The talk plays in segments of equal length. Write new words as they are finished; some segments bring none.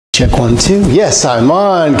Check 1, 2. Yes, I'm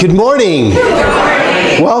on. Good morning.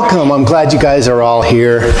 Welcome. I'm glad you guys are all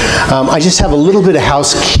here. I just have a little bit of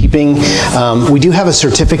housekeeping. We do have a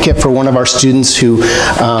certificate for one of our students who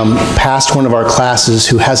passed one of our classes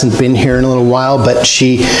who hasn't been here in a little while, but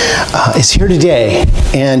she is here today.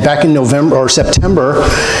 And back in November or September,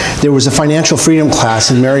 there was a financial freedom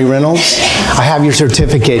class in Mary Reynolds. I have your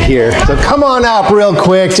certificate here. So come on up real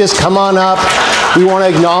quick. Just come on up. We want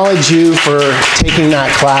to acknowledge you for taking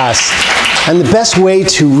that class. And the best way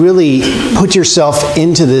to really put yourself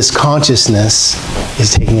into this consciousness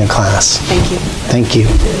is taking a class. Thank you. Thank you.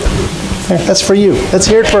 There, that's for you. Let's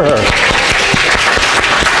hear it for her.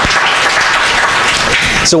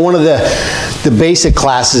 So one of the basic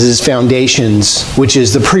classes is Foundations, which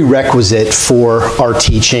is the prerequisite for our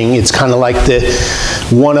teaching. It's kind of like the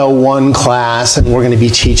 101 class, and we're going to be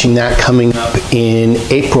teaching that coming up in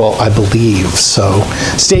April, I believe. So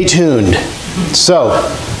stay tuned. So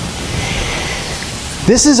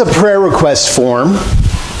this is a prayer request form,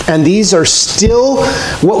 and these are still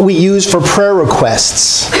what we use for prayer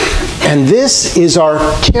requests. And this is our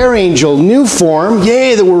Care Angel new form,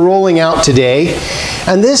 yay, that we're rolling out today.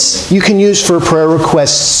 And this you can use for prayer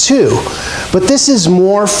requests too. But this is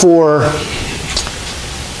more for,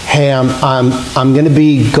 hey, I'm going to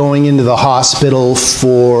be going into the hospital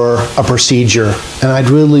for a procedure, and I'd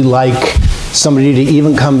really like somebody to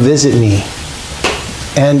even come visit me.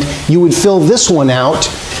 And you would fill this one out,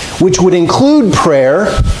 which would include prayer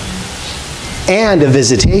and a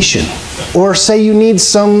visitation. Or say you need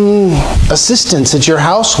some assistance at your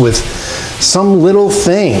house with some little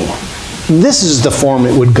thing. This is the form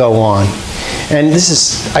it would go on. And this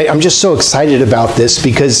is, I'm just so excited about this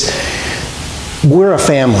because we're a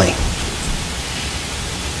family.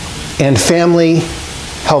 And family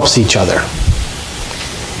helps each other.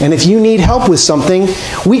 And if you need help with something,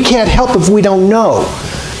 we can't help if we don't know.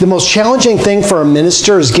 The most challenging thing for a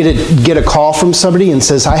minister is get a call from somebody and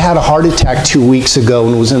says, I had a heart attack 2 weeks ago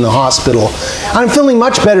and was in the hospital. I'm feeling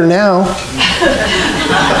much better now.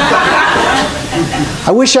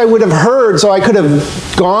 I wish I would have heard so I could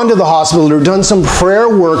have gone to the hospital or done some prayer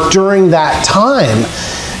work during that time.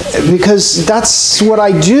 Because that's what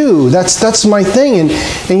I do. That's my thing.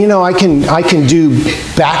 And you know, I can do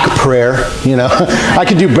back prayer, you know. I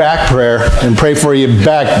can do back prayer and pray for you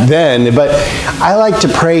back then, but I like to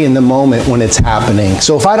pray in the moment when it's happening.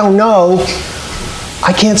 So if I don't know,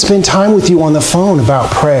 I can't spend time with you on the phone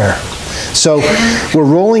about prayer. So we're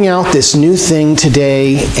rolling out this new thing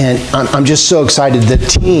today, and I'm just so excited. The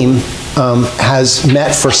team has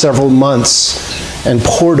met for several months and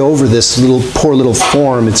poured over this poor little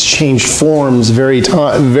form. It's changed forms very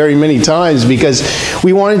many times because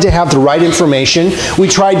we wanted to have the right information. We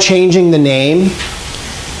tried changing the name,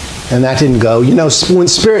 and that didn't go. You know, when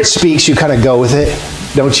Spirit speaks, you kind of go with it,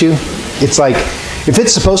 don't you? It's like, if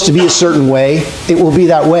it's supposed to be a certain way, it will be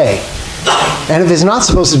that way. And if it's not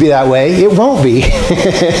supposed to be that way, it won't be.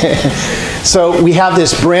 So we have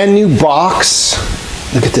this brand new box.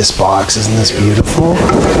 Look at this box. Isn't this beautiful?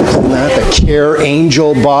 Isn't that the Care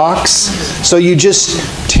Angel box? So you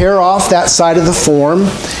just tear off that side of the form,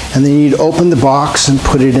 and then you'd open the box and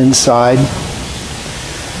put it inside.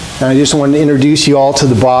 And I just wanted to introduce you all to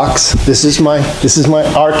the box. This is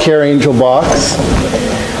our Care Angel box.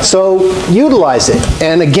 So utilize it.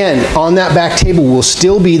 And again, on that back table will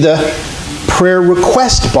still be the prayer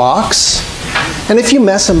request box. And if you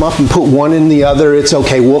mess them up and put one in the other, it's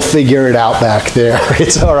okay. We'll figure it out back there.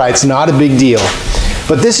 It's all right. It's not a big deal.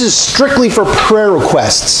 But this is strictly for prayer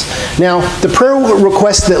requests. Now, the prayer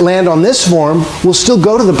requests that land on this form will still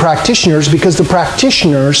go to the practitioners because the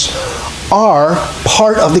practitioners are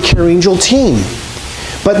part of the Care Angel team.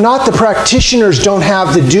 But not the practitioners don't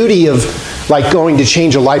have the duty of like going to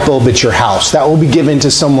change a light bulb at your house. That will be given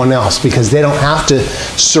to someone else because they don't have to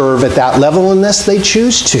serve at that level unless they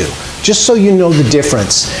choose to. Just so you know the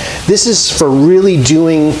difference. This is for really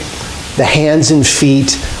doing the hands and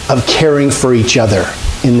feet of caring for each other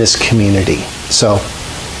in this community. So,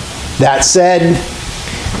 that said,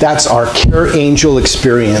 that's our Care Angel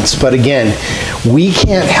experience. But again, we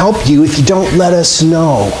can't help you if you don't let us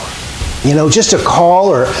know. You know, just a call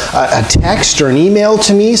or a text or an email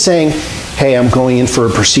to me saying, hey, I'm going in for a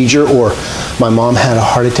procedure, or my mom had a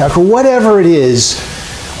heart attack, or whatever it is,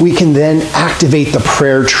 we can then activate the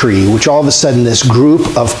prayer tree, which all of a sudden this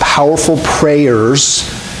group of powerful prayers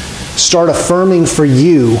start affirming for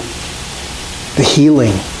you the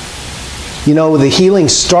healing. You know, the healing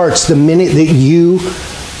starts the minute that you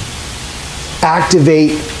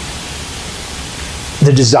activate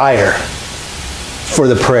the desire for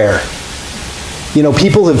the prayer. You know,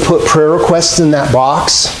 people have put prayer requests in that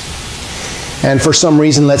box, and for some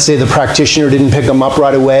reason, let's say the practitioner didn't pick them up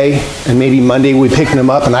right away, and maybe Monday we picked them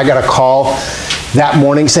up, and I got a call that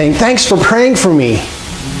morning saying, "Thanks for praying for me."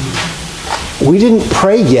 We didn't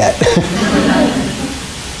pray yet.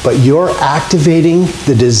 But your activating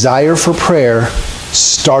the desire for prayer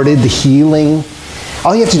started the healing.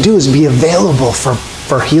 All you have to do is be available for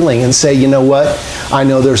healing and say, "You know what? I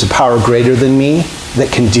know there's a power greater than me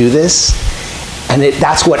that can do this." And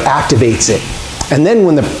that's what activates it. And then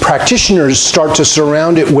when the practitioners start to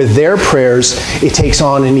surround it with their prayers, it takes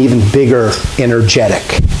on an even bigger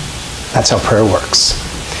energetic. That's how prayer works.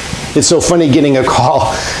 It's so funny getting a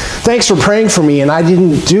call, "Thanks for praying for me," and I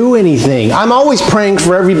didn't do anything. I'm always praying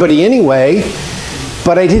for everybody anyway,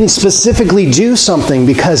 but I didn't specifically do something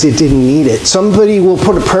because it didn't need it. Somebody will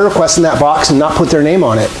put a prayer request in that box and not put their name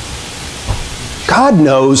on it. God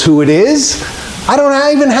knows who it is. I don't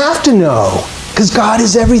even have to know, because God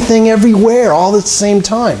is everything, everywhere, all at the same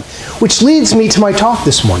time. Which leads me to my talk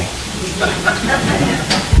this morning.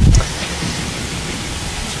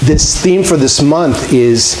 This theme for this month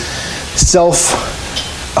is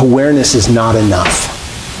self-awareness is not enough.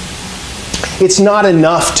 It's not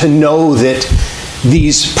enough to know that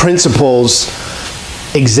these principles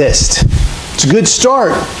exist. It's a good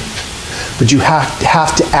start, but you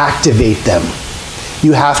have to activate them.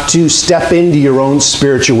 You have to step into your own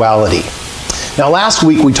spirituality. Now, last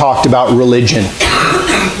week we talked about religion,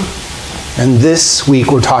 and this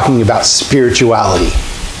week we're talking about spirituality.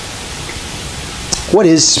 What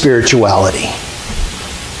is spirituality?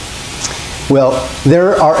 Well,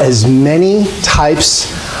 there are as many types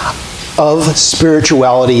of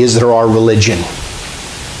spirituality as there are religion.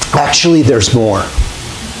 Actually, there's more.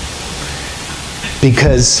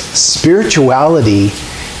 Because spirituality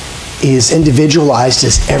is individualized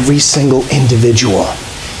as every single individual.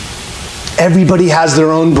 Everybody has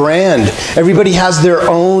their own brand. Everybody has their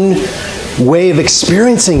own way of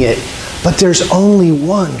experiencing it. But there's only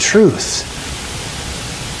one truth.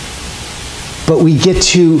 But we get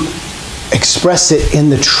to express it in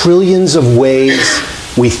the trillions of ways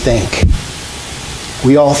we think.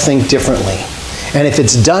 We all think differently. And if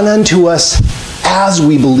it's done unto us as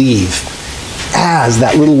we believe, as,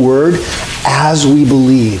 that little word, as we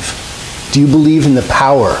believe. Do you believe in the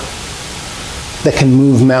power that can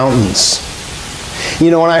move mountains?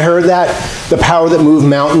 You know, when I heard that, the power that moved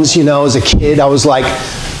mountains, you know, as a kid, I was like,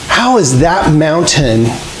 how is that mountain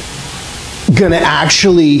going to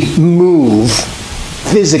actually move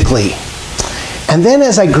physically? And then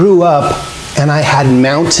as I grew up and I had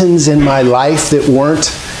mountains in my life that weren't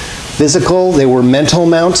physical, they were mental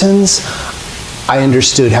mountains, I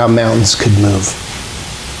understood how mountains could move.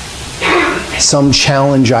 Some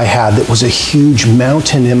challenge I had that was a huge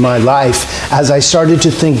mountain in my life, as I started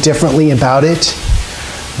to think differently about it,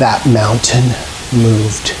 that mountain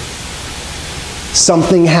moved.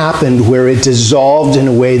 Something happened where it dissolved in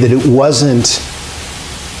a way that it wasn't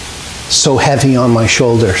so heavy on my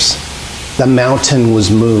shoulders. The mountain was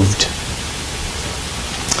moved.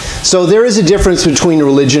 So there is a difference between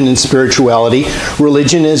religion and spirituality.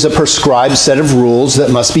 Religion is a prescribed set of rules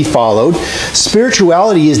that must be followed.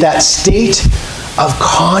 Spirituality is that state of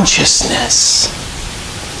consciousness.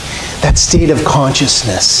 That state of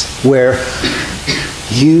consciousness where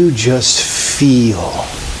you just feel.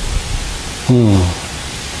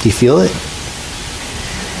 Do you feel it?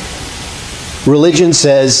 Religion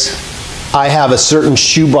says, I have a certain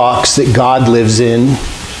shoebox that God lives in,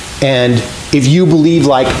 and if you believe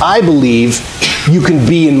like I believe, you can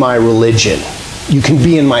be in my religion. You can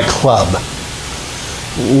be in my club.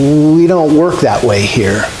 We don't work that way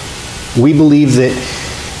here. We believe that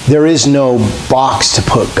there is no box to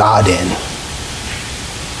put God in,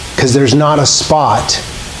 because there's not a spot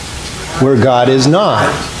where God is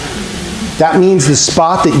not. That means the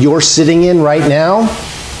spot that you're sitting in right now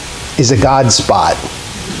is a God spot.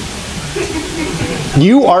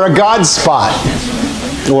 You are a God spot,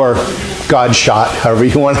 or God shot, however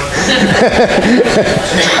you want.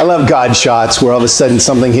 I love God shots, where all of a sudden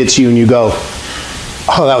something hits you and you go,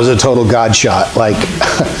 oh, that was a total God shot. Like,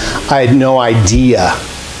 I had no idea.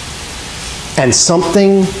 And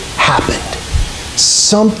something happened.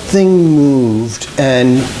 Something moved,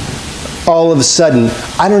 and all of a sudden,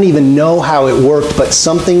 I don't even know how it worked, but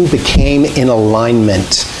something became in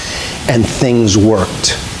alignment, and things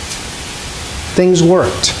worked. Things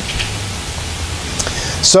worked.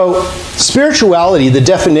 So, spirituality, the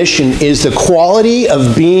definition, is the quality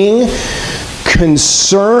of being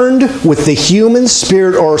concerned with the human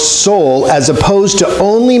spirit or soul as opposed to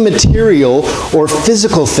only material or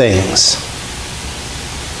physical things.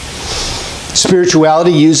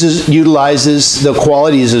 Spirituality utilizes the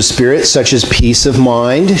qualities of spirit, such as peace of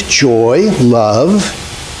mind, joy, love,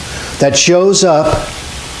 that shows up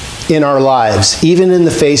in our lives, even in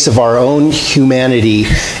the face of our own humanity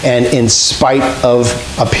and in spite of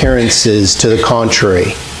appearances to the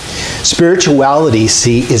contrary. Spirituality,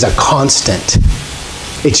 see, is a constant.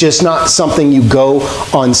 It's just not something you go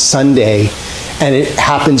on Sunday and it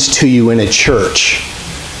happens to you in a church.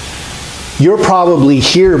 You're probably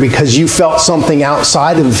here because you felt something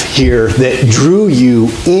outside of here that drew you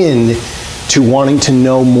in to wanting to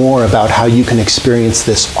know more about how you can experience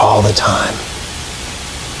this all the time.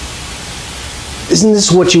 Isn't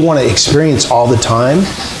this what you want to experience all the time?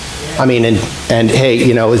 I mean, and hey,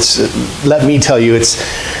 you know, let me tell you,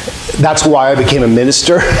 that's why I became a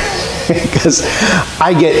minister, because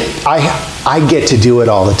I get to do it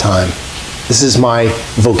all the time. This is my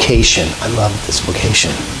vocation. I love this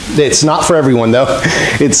vocation. It's not for everyone, though.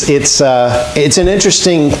 It's an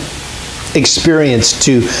interesting experience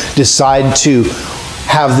to decide to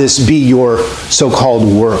have this be your so-called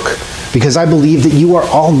work, because I believe that you are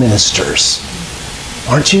all ministers,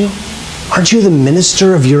 aren't you? Aren't you the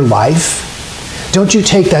minister of your life? Don't you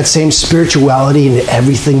take that same spirituality into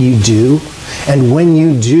everything you do? And when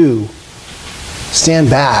you do, stand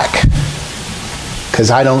back,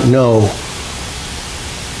 because I don't know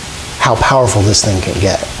how powerful this thing can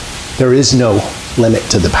get. There is no limit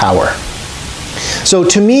to the power. So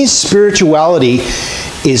to me, spirituality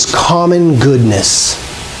is common goodness.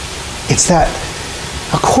 It's that,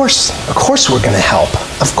 of course we're going to help.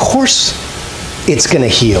 Of course it's going to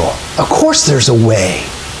heal. Of course there's a way.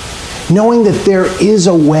 Knowing that there is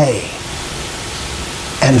a way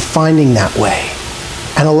and finding that way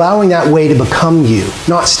and allowing that way to become you,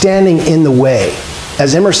 not standing in the way.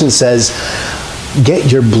 As Emerson says,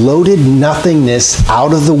 get your bloated nothingness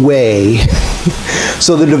out of the way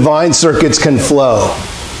so the divine circuits can flow.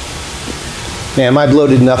 Man, my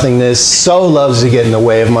bloated nothingness so loves to get in the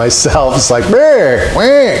way of myself. It's like,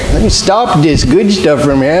 let me stop this good stuff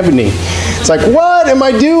from happening. It's like, what am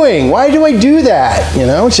I doing? Why do I do that? You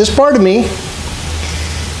know, it's just part of me.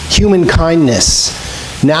 Human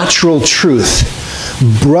kindness, natural truth,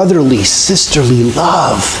 brotherly, sisterly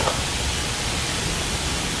love.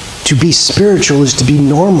 To be spiritual is to be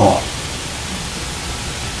normal.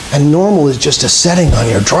 And normal is just a setting on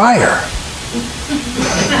your dryer.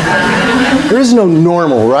 There is no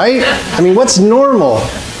normal, right? I mean, what's normal?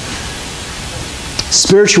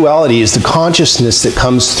 Spirituality is the consciousness that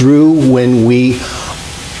comes through when we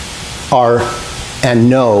are and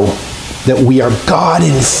know that we are God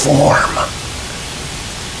in form.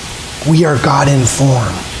 We are God in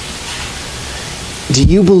form. Do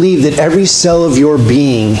you believe that every cell of your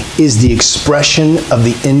being is the expression of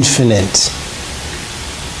the infinite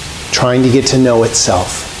trying to get to know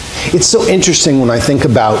itself? It's so interesting when I think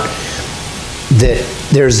about that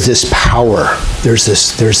there's this power, there's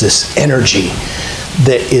this energy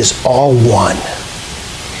that is all one.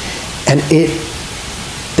 And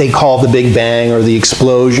they call the Big Bang or the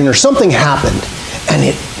explosion or something happened,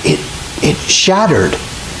 and it shattered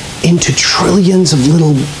into trillions of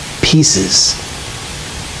little pieces.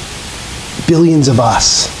 Billions of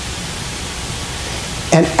us.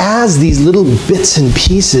 And as these little bits and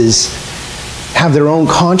pieces have their own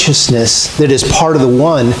consciousness that is part of the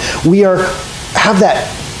one, we have that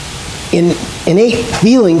innate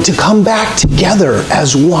feeling to come back together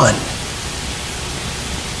as one.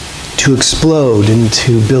 To explode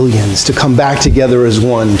into billions, to come back together as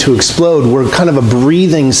one, to explode. We're kind of a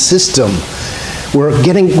breathing system. We're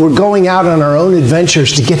going out on our own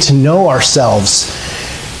adventures to get to know ourselves.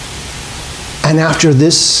 And after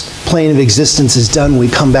this plane of existence is done, we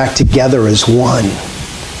come back together as one.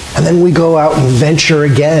 And then we go out and venture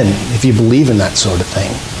again, if you believe in that sort of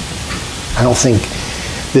thing. I don't think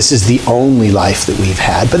this is the only life that we've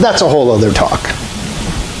had, but that's a whole other talk.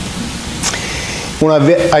 When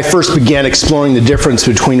I first began exploring the difference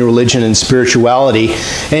between religion and spirituality,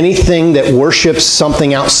 anything that worships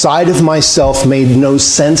something outside of myself made no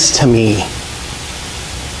sense to me.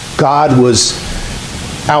 God was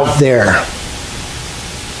out there.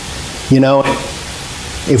 You know,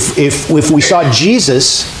 if we saw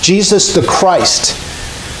Jesus the Christ,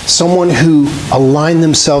 someone who aligned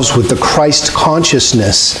themselves with the Christ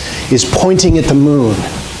consciousness, is pointing at the moon,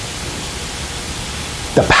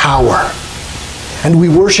 the power. And we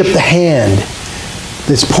worship the hand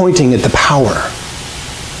that's pointing at the power.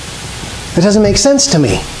 That doesn't make sense to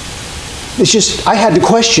me. It's just, I had to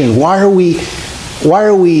question, why are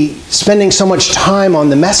we spending so much time on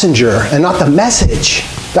the messenger and not the message?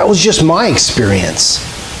 That was just my experience.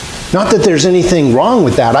 Not that there's anything wrong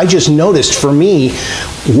with that. I just noticed for me,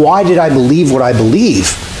 why did I believe what I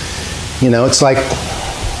believe? You know, it's like,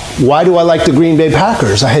 why do I like the Green Bay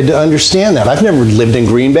Packers? I had to understand that. I've never lived in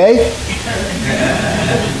Green Bay.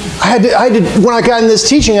 When I got in this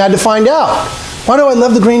teaching, I had to find out. Why do I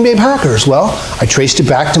love the Green Bay Packers? Well, I traced it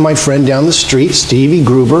back to my friend down the street, Stevie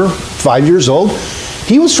Gruber, 5 years old.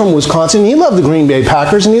 He was from Wisconsin. He loved the Green Bay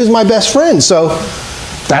Packers, and he was my best friend. So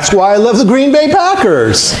that's why I love the Green Bay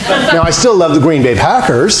Packers. Now, I still love the Green Bay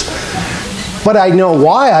Packers, but I know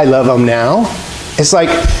why I love them now. It's like,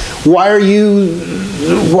 why do you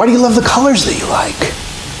love the colors that you like?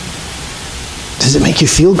 Does it make you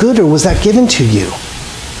feel good, or was that given to you?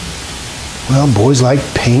 Well, boys like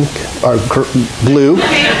pink, or blue.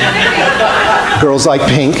 Girls like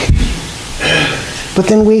pink. But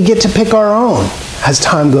then we get to pick our own as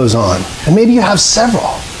time goes on. And maybe you have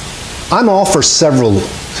several. I'm all for several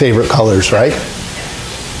favorite colors, right?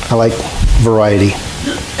 I like variety.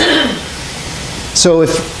 So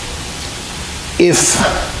if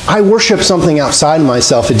I worship something outside of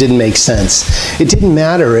myself, it didn't make sense. It didn't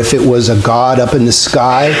matter if it was a God up in the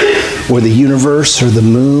sky, or the universe, or the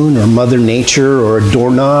moon, or Mother Nature, or a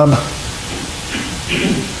doorknob.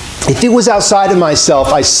 If it was outside of myself,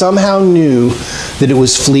 I somehow knew that it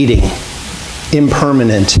was fleeting,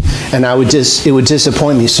 impermanent, and it would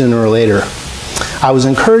disappoint me sooner or later. I was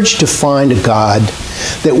encouraged to find a God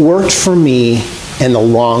that worked for me in the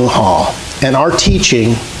long haul. And our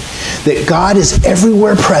teaching that God is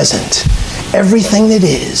everywhere present, everything that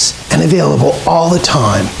is, and available all the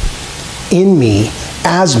time, in me,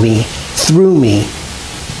 as me, through me,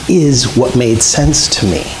 is what made sense to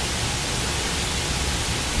me.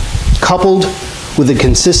 Coupled with a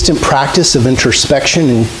consistent practice of introspection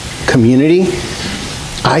and community,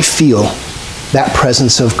 I feel that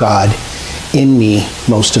presence of God in me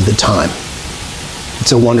most of the time.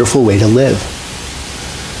 It's a wonderful way to live.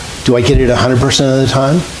 Do I get it 100% of the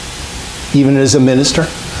time? Even as a minister?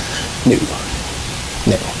 No.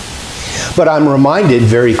 No. But I'm reminded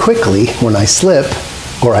very quickly when I slip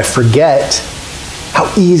or I forget how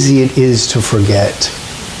easy it is to forget.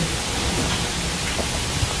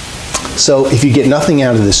 So if you get nothing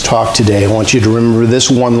out of this talk today, I want you to remember this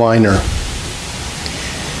one-liner.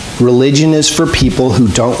 Religion is for people who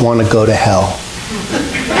don't want to go to hell.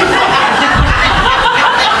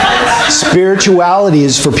 Spirituality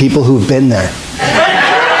is for people who've been there.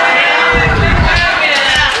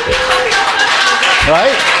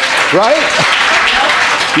 Right?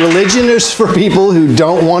 Right? Religion is for people who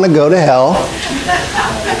don't want to go to hell.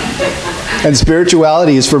 And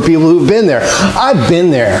spirituality is for people who've been there. I've been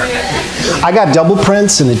there. I got double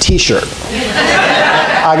prints and a t-shirt.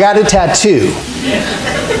 I got a tattoo.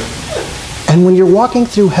 And when you're walking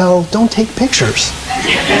through hell, don't take pictures.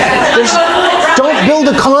 Don't build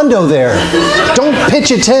a condo there. Don't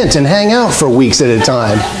pitch a tent and hang out for weeks at a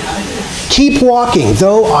time. Keep walking,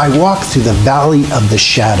 though I walk through the valley of the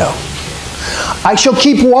shadow. I shall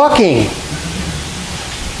keep walking.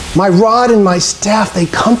 My rod and my staff, they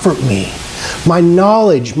comfort me. My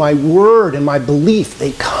knowledge, my word, and my belief,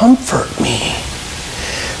 they comfort me.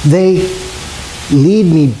 They lead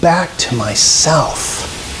me back to myself.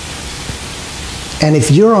 And if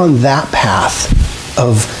you're on that path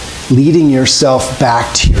of leading yourself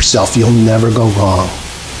back to yourself, you'll never go wrong.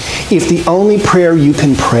 If the only prayer you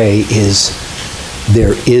can pray is,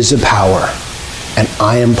 there is a power, and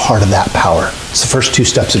I am part of that power. It's the first 2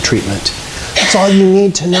 steps of treatment. That's all you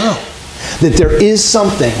need to know. That there is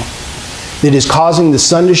something that is causing the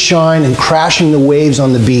sun to shine and crashing the waves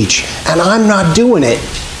on the beach. And I'm not doing it,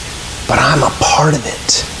 but I'm a part of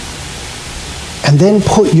it. And then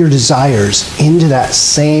put your desires into that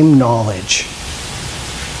same knowledge,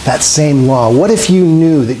 that same law. What if you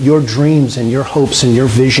knew that your dreams and your hopes and your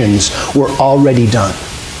visions were already done?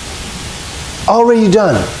 Already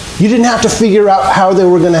done. You didn't have to figure out how they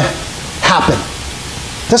were going to happen.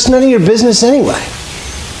 That's none of your business anyway.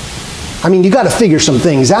 I mean, you got to figure some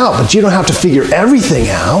things out, but you don't have to figure everything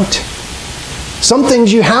out. Some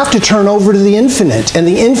things you have to turn over to the infinite, and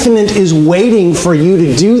the infinite is waiting for you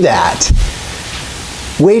to do that.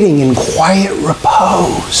 Waiting in quiet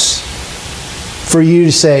repose for you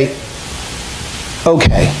to say,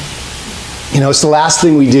 okay, it's the last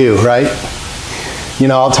thing we do, right?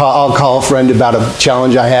 I'll call a friend about a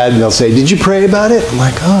challenge I had, and they'll say, did you pray about it? I'm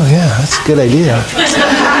like, oh yeah, that's a good idea.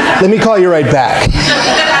 Let me call you right back.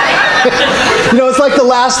 It's like the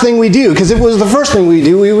last thing we do, because if it was the first thing we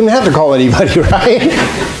do, we wouldn't have to call anybody, right?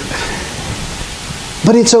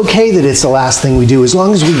 But it's okay that it's the last thing we do, as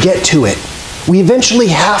long as we get to it. We eventually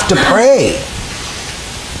have to pray.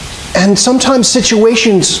 And sometimes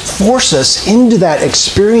situations force us into that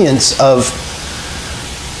experience of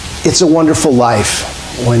It's a Wonderful Life,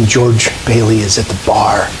 when George Bailey is at the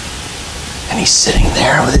bar and he's sitting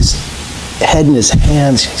there with his head in his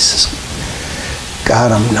hands. He says,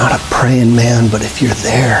 God, I'm not a praying man, but if you're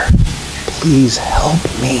there, please help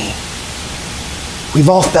me. We've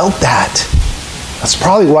all felt that. That's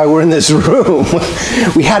probably why we're in this room.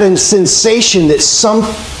 We had a sensation that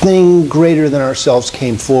something greater than ourselves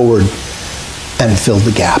came forward and filled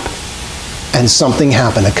the gap. And something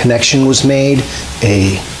happened. A connection was made.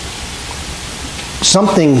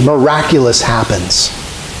 Something miraculous happens.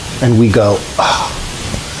 And we go,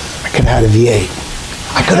 oh, I could have had a V8.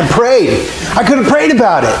 I could have prayed. I could have prayed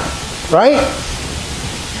about it. Right?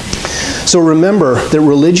 So remember that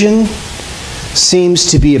religion seems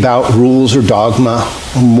to be about rules or dogma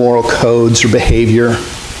or moral codes or behavior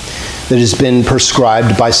that has been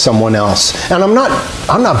prescribed by someone else. And I'm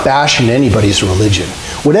not bashing anybody's religion.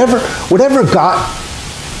 Whatever God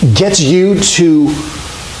gets you to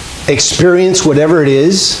experience whatever it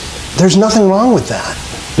is, there's nothing wrong with that.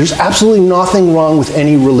 There's absolutely nothing wrong with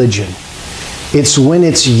any religion. It's when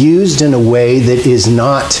it's used in a way that is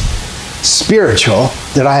not spiritual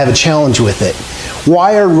that I have a challenge with it.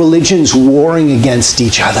 Why are religions warring against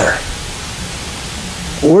each other?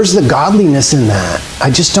 Where's the godliness in that?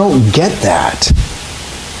 I just don't get that.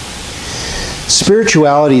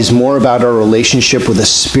 Spirituality is more about our relationship with the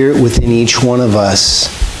Spirit within each one of us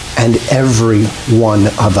and every one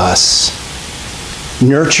of us.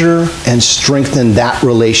 Nurture and strengthen that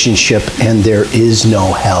relationship, and there is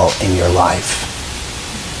no hell in your life.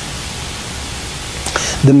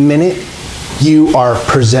 The minute you are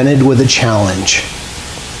presented with a challenge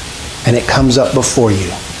and it comes up before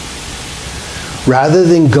you, rather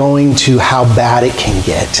than going to how bad it can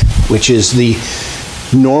get, which is the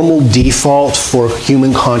normal default for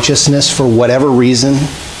human consciousness for whatever reason,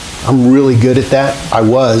 I'm really good at that. I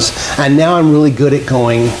was. And now I'm really good at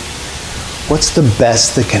going, what's the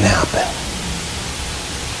best that can happen?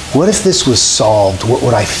 What if this was solved? What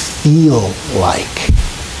would I feel like?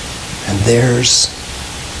 And there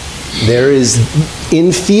is,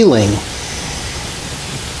 in feeling,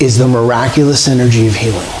 is the miraculous energy of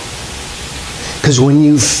healing. Because when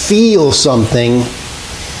you feel something,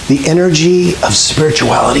 the energy of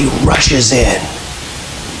spirituality rushes in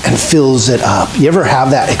and fills it up. You ever have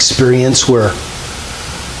that experience where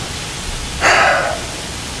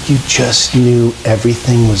you just knew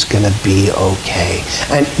everything was going to be okay?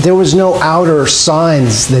 And there was no outer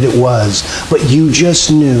signs that it was, but you just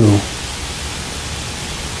knew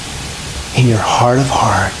in your heart of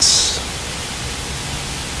hearts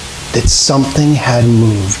that something had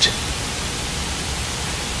moved.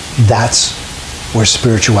 That's where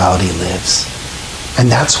spirituality lives. And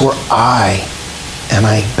that's where and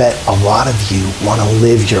I bet a lot of you want to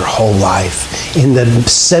live your whole life, in the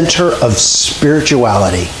center of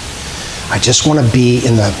spirituality. I just want to be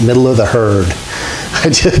in the middle of the herd. I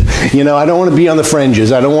don't want to be on the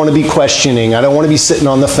fringes. I don't want to be questioning. I don't want to be sitting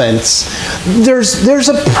on the fence. There's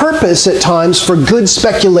a purpose at times for good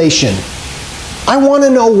speculation. I want to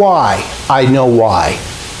know why. I know why.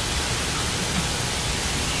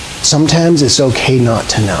 Sometimes it's okay not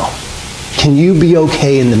to know. Can you be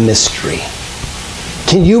okay in the mystery?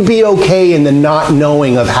 Can you be okay in the not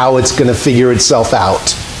knowing of how it's going to figure itself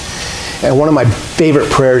out? And one of my favorite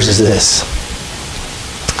prayers is this: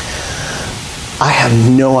 I have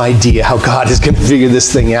no idea how God is going to figure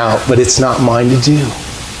this thing out, but it's not mine to do.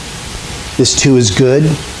 This too is good.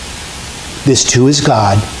 This too is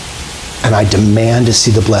God. And I demand to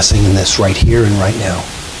see the blessing in this right here and right now.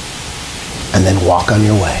 And then walk on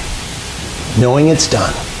your way, knowing it's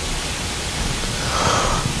done.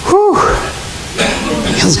 Whew.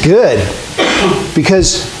 Feels good.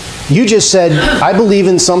 Because you just said, I believe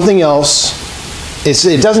in something else.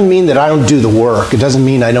 It doesn't mean that I don't do the work. It doesn't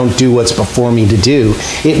mean I don't do what's before me to do.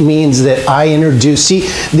 It means that I introduce... See,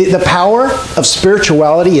 the power of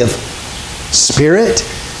spirituality, of spirit,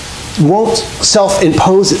 won't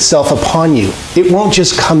self-impose itself upon you. It won't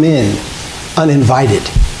just come in uninvited.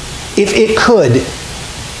 If it could,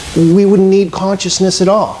 we wouldn't need consciousness at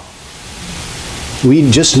all.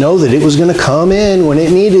 We'd just know that it was going to come in when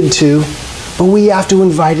it needed to, but we have to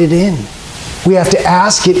invite it in. We have to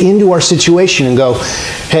ask it into our situation and go,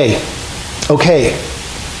 hey, okay,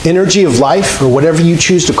 energy of life, or whatever you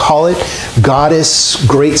choose to call it, goddess,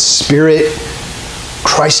 great spirit,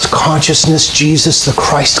 Christ consciousness, Jesus the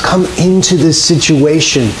Christ, come into this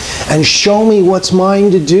situation and show me what's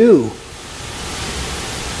mine to do.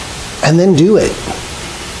 And then do it.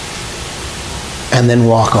 And then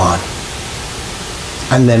walk on.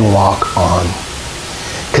 And then walk on.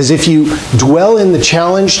 Because if you dwell in the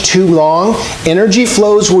challenge too long, energy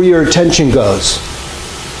flows where your attention goes.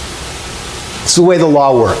 It's the way the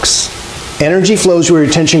law works. Energy flows where your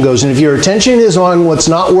attention goes. And if your attention is on what's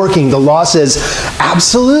not working, the law says,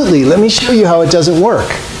 absolutely, let me show you how it doesn't work.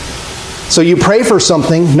 So you pray for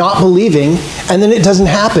something, not believing, and then it doesn't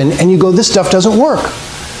happen, and you go, this stuff doesn't work.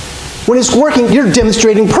 When it's working, you're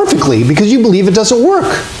demonstrating perfectly because you believe it doesn't work.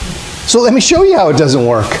 So let me show you how it doesn't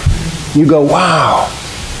work. You go, wow.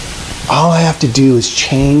 All I have to do is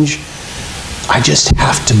change. I just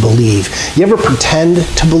have to believe. You ever pretend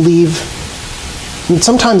to believe? And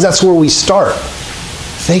sometimes that's where we start.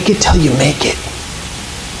 Fake it till you make it.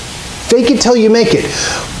 Fake it till you make it.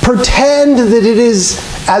 Pretend that it is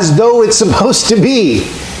as though it's supposed to be.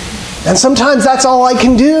 And sometimes that's all I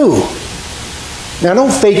can do. Now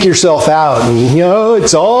don't fake yourself out and,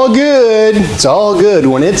 it's all good. It's all good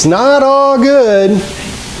when it's not all good.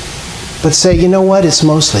 But say, you know what? It's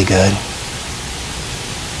mostly good.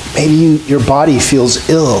 Maybe your body feels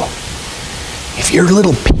ill. If your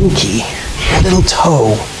little pinky, your little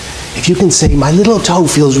toe, if you can say, my little toe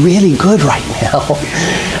feels really good right now,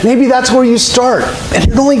 maybe that's where you start. And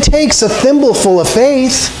it only takes a thimbleful of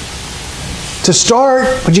faith to start,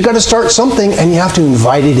 but you got to start something and you have to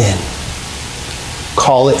invite it in.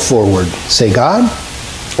 Call it forward. Say, God,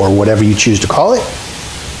 or whatever you choose to call it,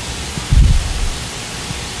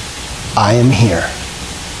 I am here,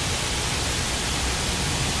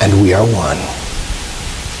 and we are one,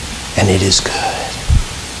 and it is good.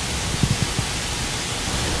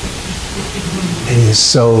 It is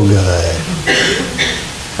so good.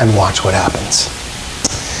 And watch what happens.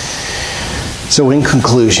 So in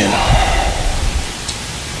conclusion,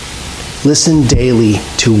 listen daily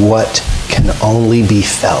to what can only be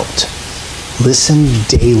felt. Listen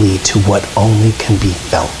daily to what only can be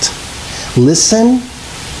felt. Listen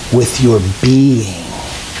with your being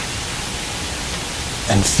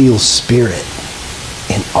and feel spirit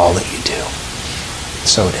in all that you do.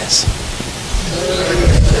 So it is.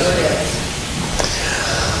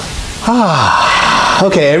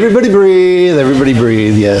 Okay, everybody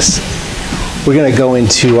breathe, yes. We're going to go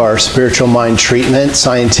into our spiritual mind treatment,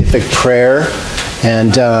 scientific prayer.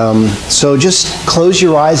 And so just close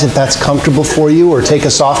your eyes if that's comfortable for you, or take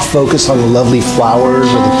a soft focus on the lovely flowers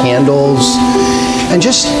or the candles. And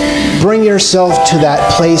just bring yourself to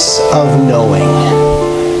that place of knowing.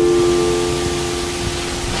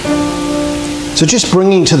 So just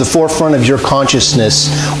bringing to the forefront of your consciousness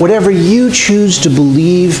whatever you choose to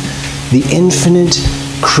believe the infinite,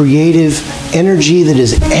 creative energy that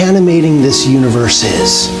is animating this universe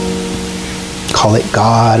is. Call it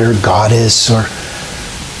God or Goddess or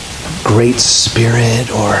Great Spirit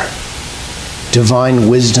or divine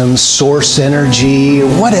wisdom, source energy, or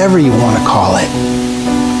whatever you want to call it.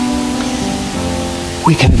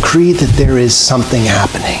 We can agree that there is something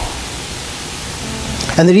happening.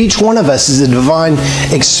 And that each one of us is a divine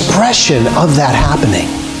expression of that happening.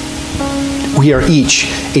 We are each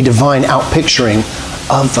a divine outpicturing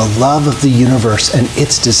of the love of the universe and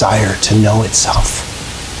its desire to know itself.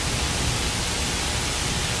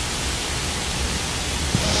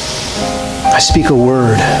 I speak a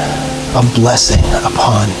word of blessing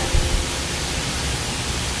upon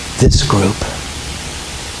this group,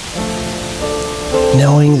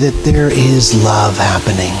 knowing that there is love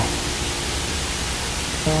happening.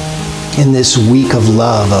 In this week of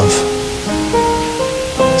love of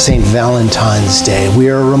St. Valentine's Day, we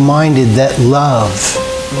are reminded that love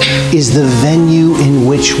is the venue in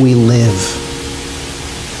which we live.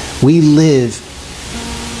 We live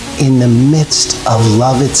in the midst of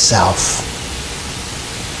love itself.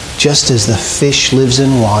 Just as the fish lives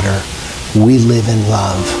in water, we live in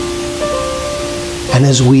love. And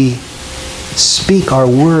as we speak our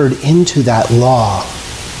word into that law,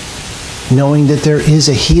 knowing that there is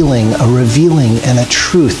a healing, a revealing, and a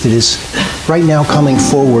truth that is right now coming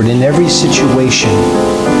forward in every situation,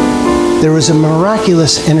 there is a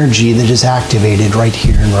miraculous energy that is activated right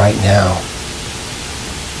here and right now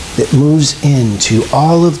that moves into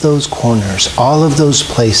all of those corners, all of those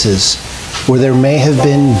places where there may have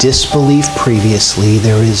been disbelief previously.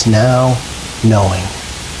 There is now knowing.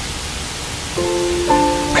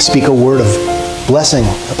 I speak a word of blessing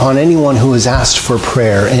upon anyone who has asked for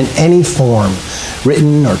prayer in any form,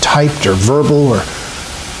 written or typed or verbal, or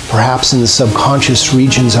perhaps in the subconscious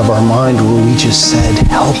regions of our mind where we just said,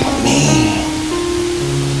 help me.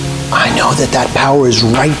 I know that that power is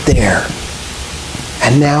right there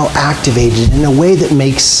and now activated in a way that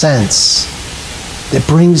makes sense, that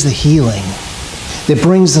brings the healing, that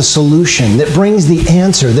brings the solution, that brings the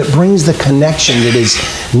answer, that brings the connection that is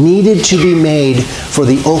needed to be made for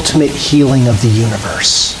the ultimate healing of the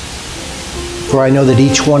universe. For I know that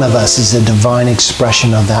each one of us is a divine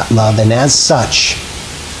expression of that love, and as such,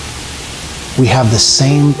 we have the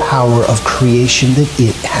same power of creation that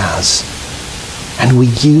it has. And we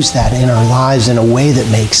use that in our lives in a way that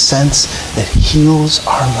makes sense, that heals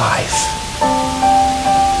our life.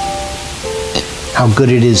 How good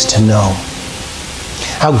it is to know.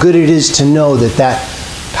 How good it is to know that that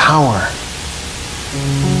power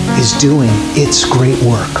is doing its great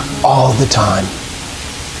work all the time.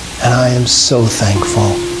 And I am so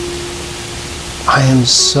thankful. I am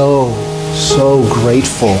so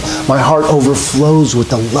grateful. My heart overflows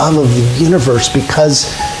with the love of the universe because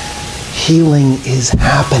healing is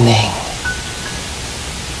happening.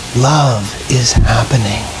 Love is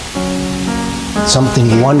happening.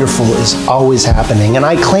 Something wonderful is always happening. And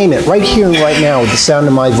I claim it right here and right now with the sound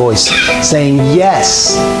of my voice, saying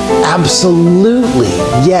yes, absolutely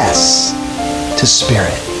yes to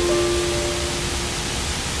Spirit.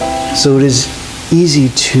 So it is easy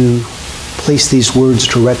to place these words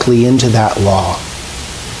directly into that law,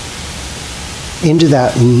 into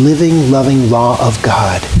that living, loving law of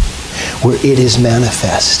God, where it is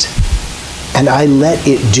manifest. And I let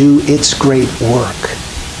it do its great work.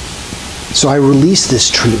 So I release this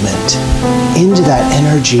treatment into that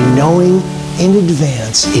energy, knowing in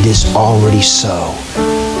advance it is already so,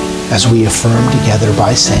 as we affirm together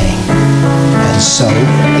by saying, and so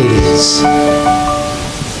it is.